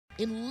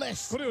in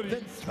less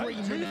than 3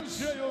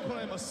 minutes.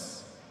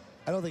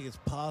 I don't think it's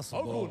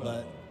possible,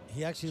 but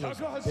he actually looks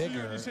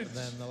bigger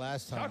than the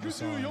last time we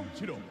saw him.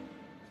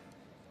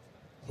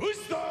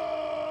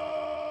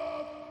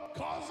 Fujita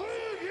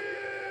Kazuyuki!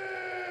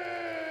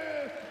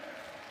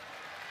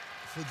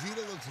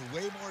 Fujita looks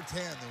way more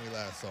tan than we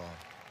last saw him.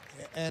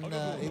 And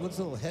he looks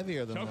a little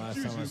heavier than the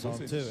last time I saw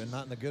him, too, and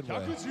not in a good way.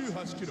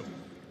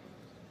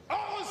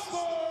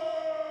 Alistair!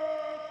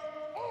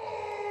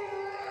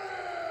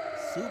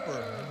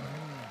 Super.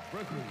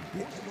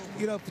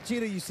 You know,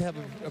 Fujita used to have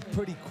a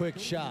pretty quick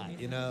shot.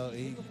 You know,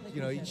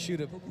 he'd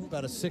shoot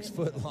about a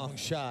 6-foot-long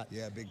shot.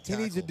 Yeah, big He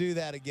tackle. needs to do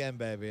that again,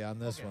 baby, on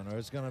this one, or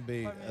it's going to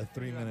be a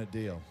 3-minute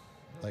deal,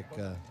 like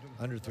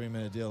under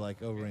 3-minute deal, like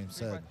Overeem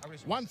said.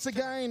 Once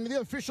again, the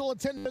official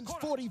attendance,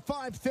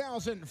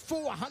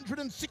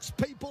 45,406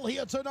 people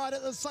here tonight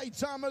at the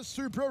Saitama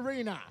Super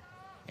Arena.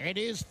 It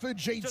is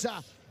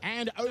Fujita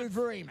and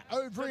Overeem.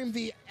 Overeem,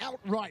 the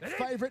outright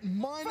favorite,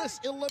 minus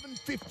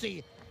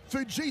 1150.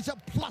 Fujita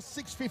plus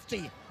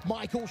 650.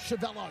 Michael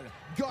Chavello,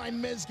 Guy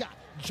Mezger,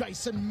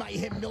 Jason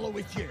Mayhem Miller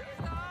with you.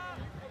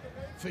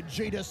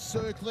 Fujita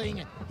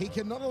circling. He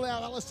cannot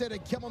allow Alistair to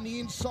come on the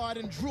inside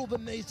and drill the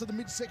knees to the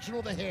midsection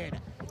or the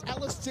head.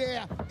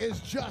 Alistair is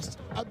just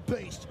a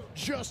beast,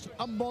 just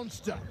a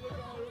monster.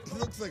 He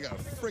looks like a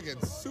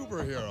friggin'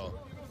 superhero.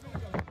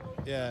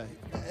 Yeah,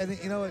 and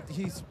you know what?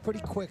 He's pretty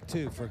quick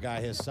too for a guy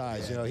his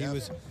size. Yeah, he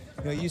was,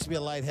 he used to be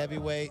a light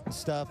heavyweight and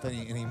stuff, and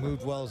he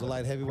moved well as a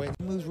light heavyweight.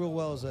 He moves real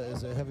well as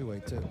a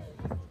heavyweight too,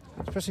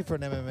 especially for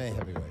an MMA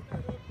heavyweight.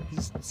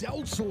 His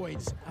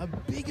deltoids are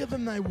bigger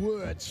than they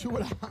were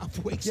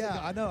 2.5 weeks ago.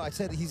 Yeah, I know. I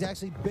said he's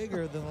actually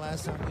bigger than the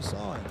last time we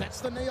saw him.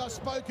 That's the knee I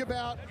spoke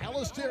about.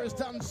 Alistair has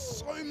done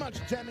so much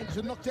damage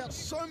and knocked out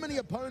so many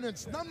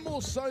opponents, none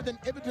more so than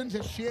Everton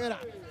Teixeira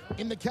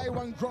in the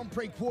K1 Grand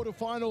Prix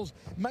quarterfinals.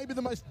 Maybe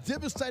the most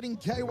devastating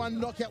K1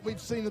 knockout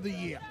we've seen of the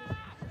year.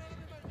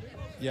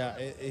 Yeah,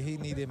 he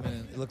needed him,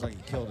 and it looked like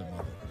he killed him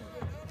with it.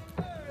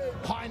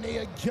 High knee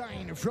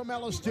again from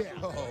Alistair.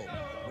 Oh,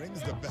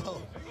 rings the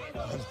bell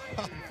on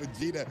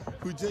Fujita,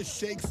 who just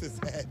shakes his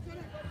head.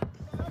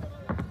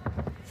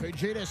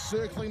 Fujita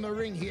circling the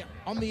ring here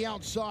on the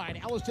outside.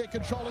 Alistair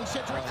controlling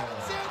center. It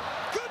comes in.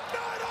 Good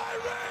night,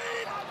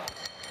 Irene!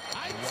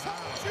 I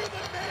told you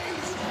the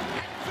knees,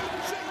 and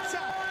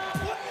Fujita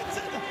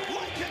planted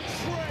like a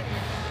tree.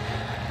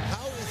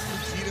 How is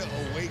Fujita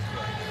awake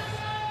right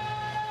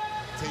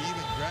now to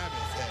even grab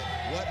his head?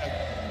 What a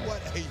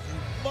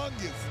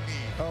humongous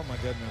knee. Oh my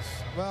goodness.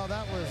 Well,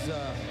 that was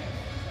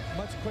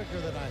much quicker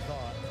than I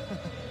thought.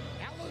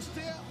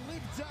 Alistair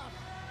lived up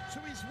to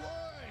his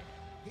word.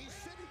 He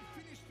said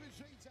he'd finish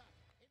Fujita.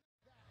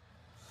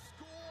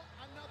 Score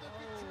another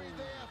victory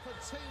there for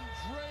Team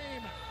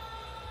Dream.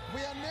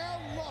 We are now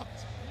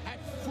locked at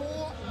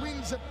 4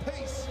 wins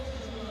apiece,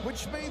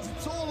 which means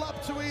it's all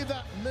up to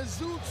either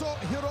Mizuto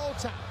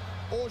Hirota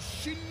or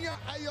Shinya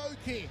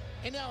Aoki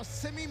in our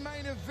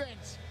semi-main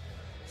event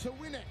to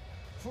win it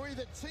for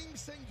either Team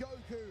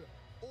Sengoku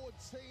or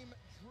Team